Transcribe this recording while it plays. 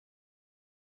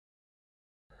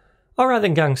Alright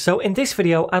then gang, so in this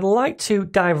video I'd like to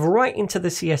dive right into the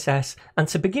CSS and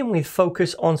to begin with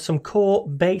focus on some core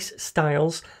base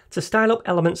styles to style up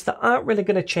elements that aren't really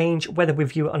going to change whether we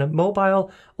view it on a mobile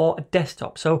or a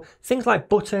desktop. So things like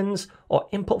buttons or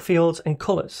input fields and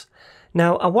colours.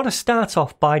 Now I want to start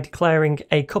off by declaring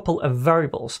a couple of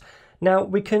variables. Now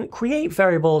we can create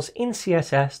variables in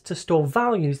CSS to store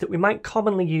values that we might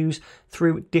commonly use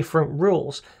through different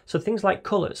rules. So things like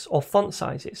colours or font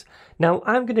sizes. Now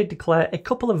I'm going to declare a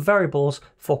couple of variables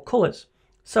for colours.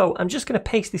 So I'm just going to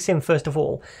paste this in first of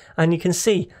all, and you can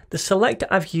see the selector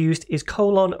I've used is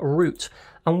 :root.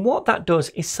 And what that does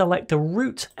is select the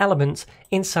root element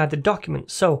inside the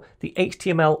document, so the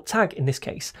HTML tag in this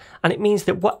case. And it means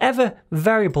that whatever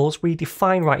variables we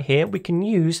define right here, we can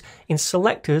use in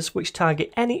selectors which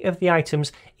target any of the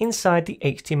items inside the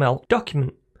HTML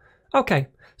document. Okay,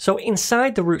 so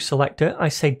inside the root selector, I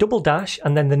say _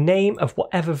 and then the name of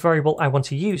whatever variable I want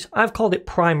to use. I've called it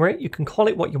primary, you can call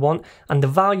it what you want, and the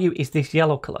value is this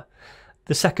yellow colour.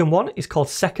 The second one is called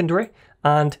secondary,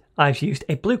 and I've used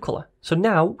a blue colour. So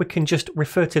now we can just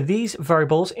refer to these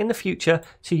variables in the future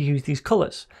to use these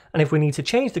colours. And if we need to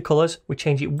change the colours, we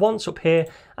change it once up here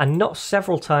and not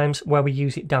several times where we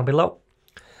use it down below.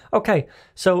 Okay,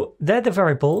 so they're the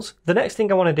variables. The next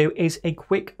thing I want to do is a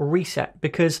quick reset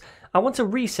because I want to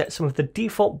reset some of the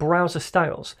default browser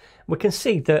styles. We can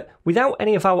see that without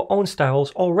any of our own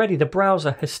styles, already the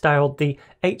browser has styled the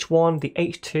H1, the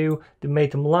H2, they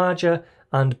made them larger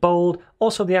and bold.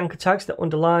 Also the anchor tags, they're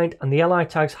underlined, and the li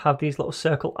tags have these little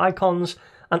circle icons,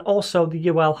 and also the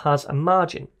UL has a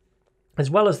margin. As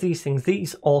well as these things,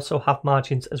 these also have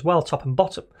margins as well, top and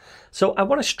bottom. So I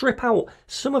want to strip out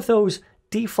some of those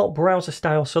default browser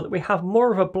styles so that we have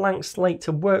more of a blank slate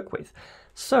to work with.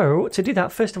 So to do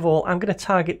that, first of all, I'm going to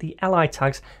target the li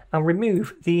tags and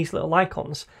remove these little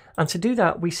icons. And to do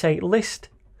that, we say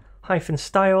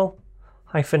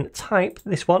list-style-type,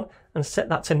 this one, and set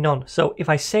that to none. So if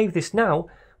I save this now,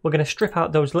 we're going to strip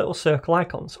out those little circle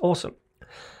icons. Awesome.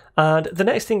 And the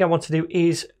next thing I want to do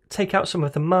is take out some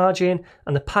of the margin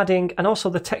and the padding and also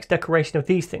the text decoration of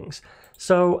these things.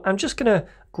 So I'm just going to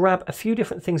grab a few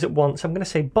different things at once. I'm going to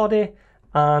say body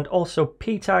and also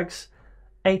p tags,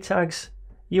 a tags,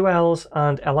 ULs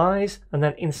and LIs, and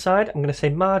then inside I'm going to say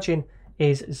margin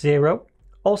is 0.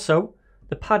 Also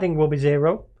the padding will be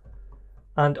 0,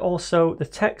 and also the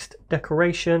text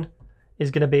decoration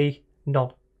is going to be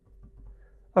none.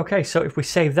 Okay, so if we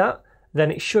save that, then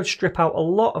it should strip out a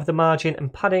lot of the margin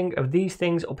and padding of these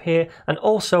things up here, and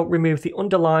also remove the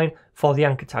underline for the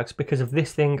anchor tags because of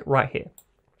this thing right here.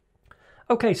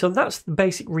 Okay, so that's the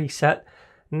basic reset.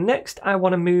 Next, I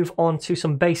want to move on to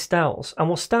some base styles, and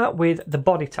we'll start with the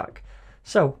body tag.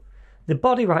 So the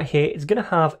body right here is going to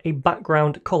have a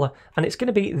background color, and it's going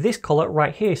to be this color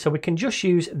right here. So we can just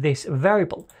use this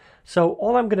variable. So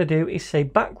all I'm going to do is say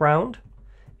background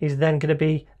is then going to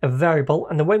be a variable,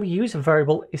 and the way we use a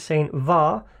variable is saying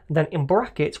var, and then in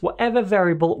brackets whatever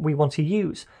variable we want to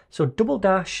use. So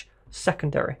 _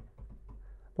 secondary,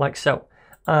 like so.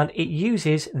 And it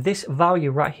uses this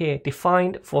value right here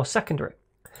defined for secondary.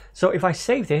 So if I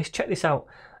save this, check this out.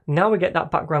 Now we get that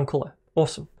background color.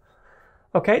 Awesome.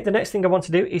 Okay, the next thing I want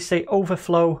to do is say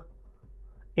overflow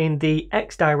in the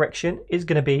X direction is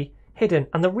going to be hidden.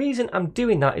 And the reason I'm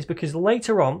doing that is because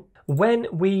later on, when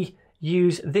we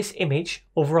use this image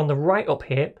over on the right up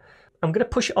here, I'm going to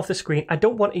push it off the screen. I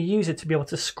don't want a user to be able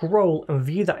to scroll and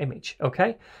view that image.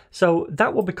 Okay, so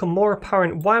that will become more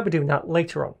apparent why we're doing that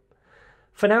later on.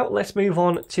 For now, let's move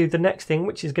on to the next thing,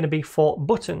 which is going to be for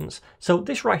buttons. So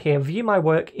this right here, view my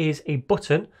work, is a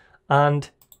button, and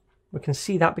we can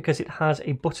see that because it has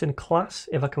a button class,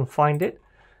 if I can find it,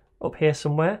 up here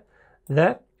somewhere.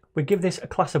 There, we give this a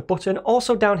class of button.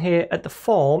 Also down here at the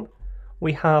form,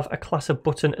 we have a class of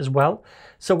button as well.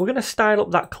 So we're going to style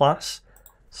up that class.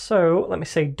 So let me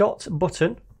say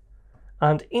 .button,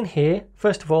 and in here,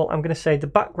 first of all, I'm going to say the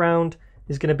background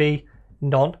is going to be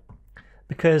none,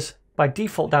 because by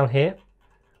default down here,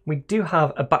 we do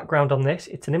have a background on this.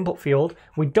 It's an input field.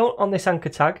 We don't on this anchor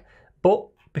tag, but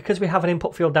because we have an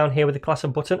input field down here with a class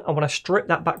of button, I want to strip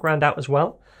that background out as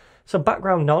well. So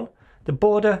background none. The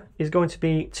border is going to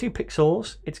be 2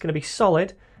 pixels. It's going to be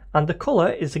solid. And the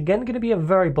color is again going to be a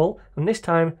variable, and this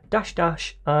time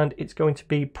 -- and it's going to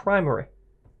be primary.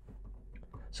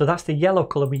 So that's the yellow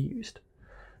color we used.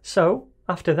 So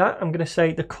after that, I'm going to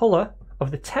say the color of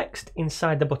the text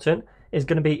inside the button is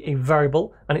going to be a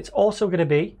variable, and it's also going to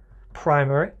be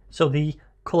primary, so the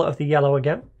color of the yellow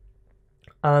again.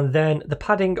 And then the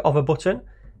padding of a button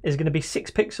is going to be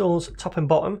 6 pixels top and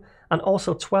bottom, and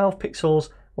also 12 pixels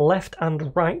left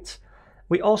and right.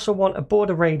 We also want a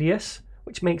border radius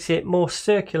which makes it more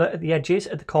circular at the edges,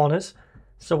 at the corners.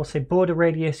 So we'll say border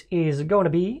radius is going to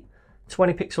be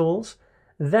 20 pixels.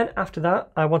 Then after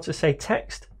that, I want to say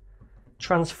text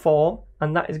transform,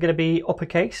 and that is going to be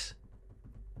uppercase.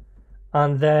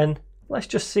 And then let's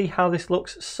just see how this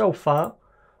looks so far.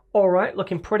 All right,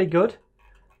 looking pretty good,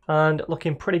 and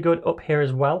looking pretty good up here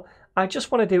as well. I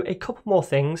just want to do a couple more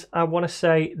things. I want to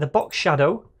say the box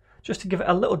shadow, just to give it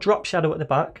a little drop shadow at the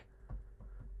back,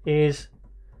 is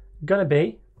going to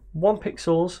be 1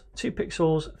 pixels, 2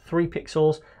 pixels, 3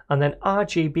 pixels, and then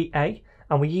RGBA.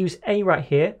 And we use A right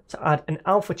here to add an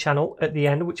alpha channel at the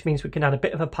end, which means we can add a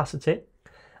bit of opacity.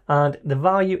 And the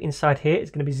value inside here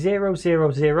is going to be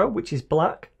 000, which is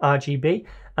black, RGB.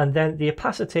 And then the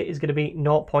opacity is going to be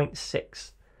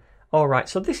 0.6. All right,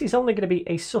 so this is only going to be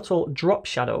a subtle drop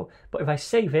shadow, but if I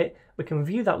save it, we can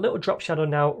view that little drop shadow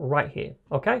now right here,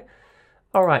 okay?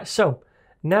 All right, so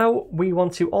now we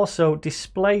want to also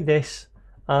display this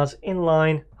as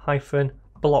inline hyphen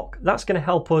block. That's going to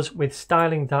help us with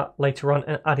styling that later on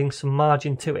and adding some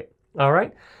margin to it. All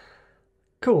right,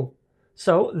 cool.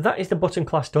 So that is the button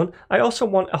class done. I also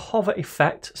want a hover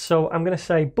effect, so I'm going to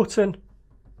say button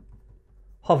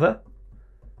hover.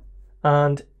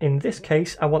 And in this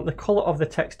case, I want the color of the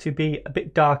text to be a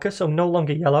bit darker, so no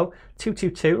longer yellow,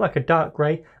 222, like a dark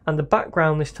gray. And the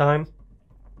background this time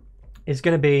is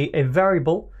going to be a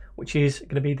variable, which is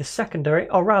going to be the secondary,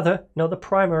 or rather, no, the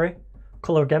primary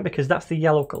color again, because that's the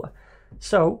yellow color.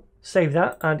 So save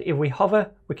that, and if we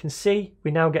hover, we can see we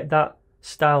now get that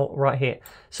style right here.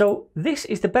 So this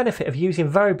is the benefit of using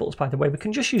variables, by the way. We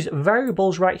can just use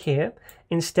variables right here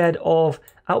instead of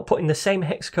outputting the same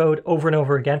hex code over and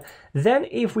over again. Then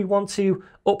if we want to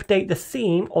update the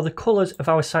theme or the colors of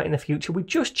our site in the future, we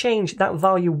just change that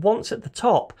value once at the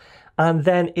top, and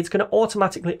then it's going to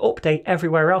automatically update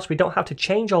everywhere else. We don't have to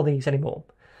change all these anymore.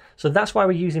 So that's why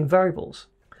we're using variables.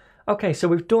 Okay, so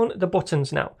we've done the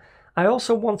buttons now. I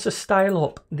also want to style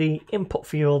up the input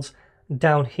fields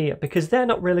down here because they're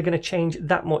not really going to change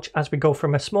that much as we go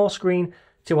from a small screen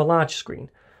to a large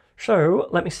screen. So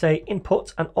let me say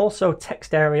input and also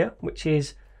text area, which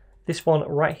is this one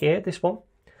right here, this one.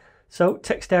 So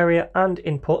text area and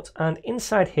input, and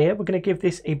inside here we're going to give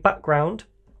this a background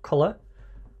color.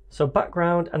 So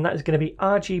background, and that is going to be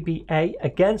RGBA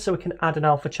again, so we can add an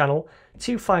alpha channel,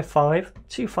 255,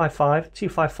 255,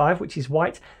 255, which is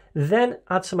white. Then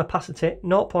add some opacity,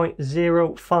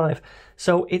 0.05.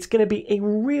 So it's going to be a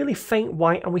really faint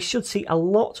white, and we should see a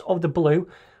lot of the blue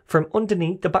from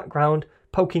underneath the background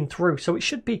poking through. So it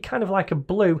should be kind of like a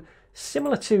blue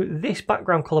similar to this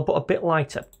background color, but a bit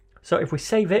lighter. So if we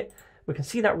save it, we can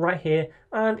see that right here,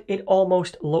 and it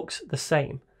almost looks the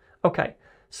same. Okay,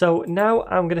 so now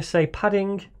I'm going to say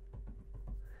padding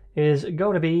is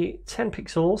going to be 10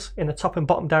 pixels in the top and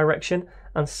bottom direction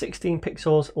and 16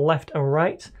 pixels left and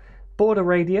right. Border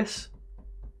radius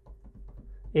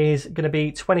is going to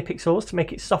be 20 pixels to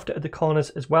make it softer at the corners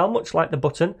as well, much like the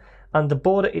button. And the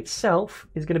border itself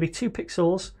is going to be 2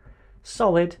 pixels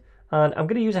solid. And I'm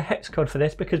going to use a hex code for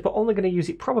this because we're only going to use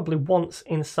it probably once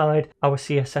inside our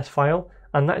CSS file.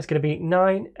 And that is going to be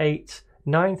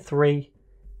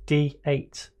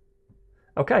 9893D8.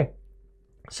 Okay,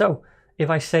 so if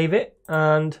I save it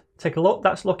and take a look,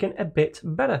 that's looking a bit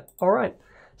better. All right.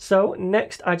 So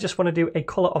next, I just want to do a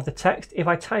color of the text. If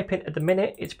I type in at the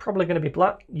minute, it's probably going to be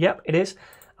black. Yep, it is.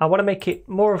 I want to make it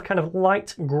more of kind of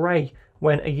light gray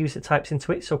when a user types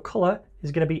into it. So color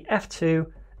is going to be F2,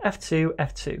 F2,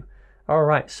 F2. All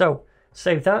right, so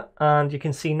save that, and you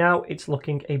can see now it's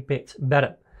looking a bit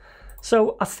better.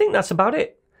 So I think that's about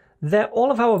it. They're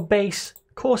all of our base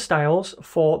core styles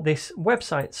for this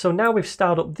website. So now we've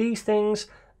styled up these things,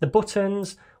 the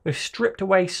buttons, we've stripped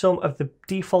away some of the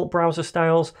default browser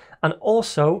styles, and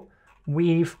also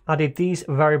we've added these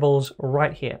variables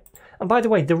right here. And by the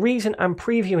way, the reason I'm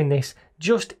previewing this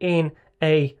just in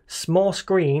a small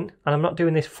screen, and I'm not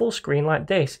doing this full screen like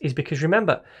this, is because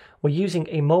remember, we're using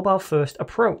a mobile first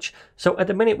approach. So at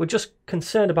the minute, we're just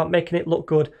concerned about making it look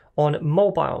good on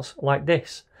mobiles like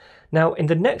this. Now, in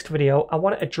the next video, I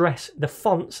want to address the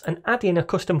fonts and add in a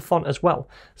custom font as well.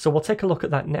 So we'll take a look at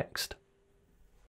that next.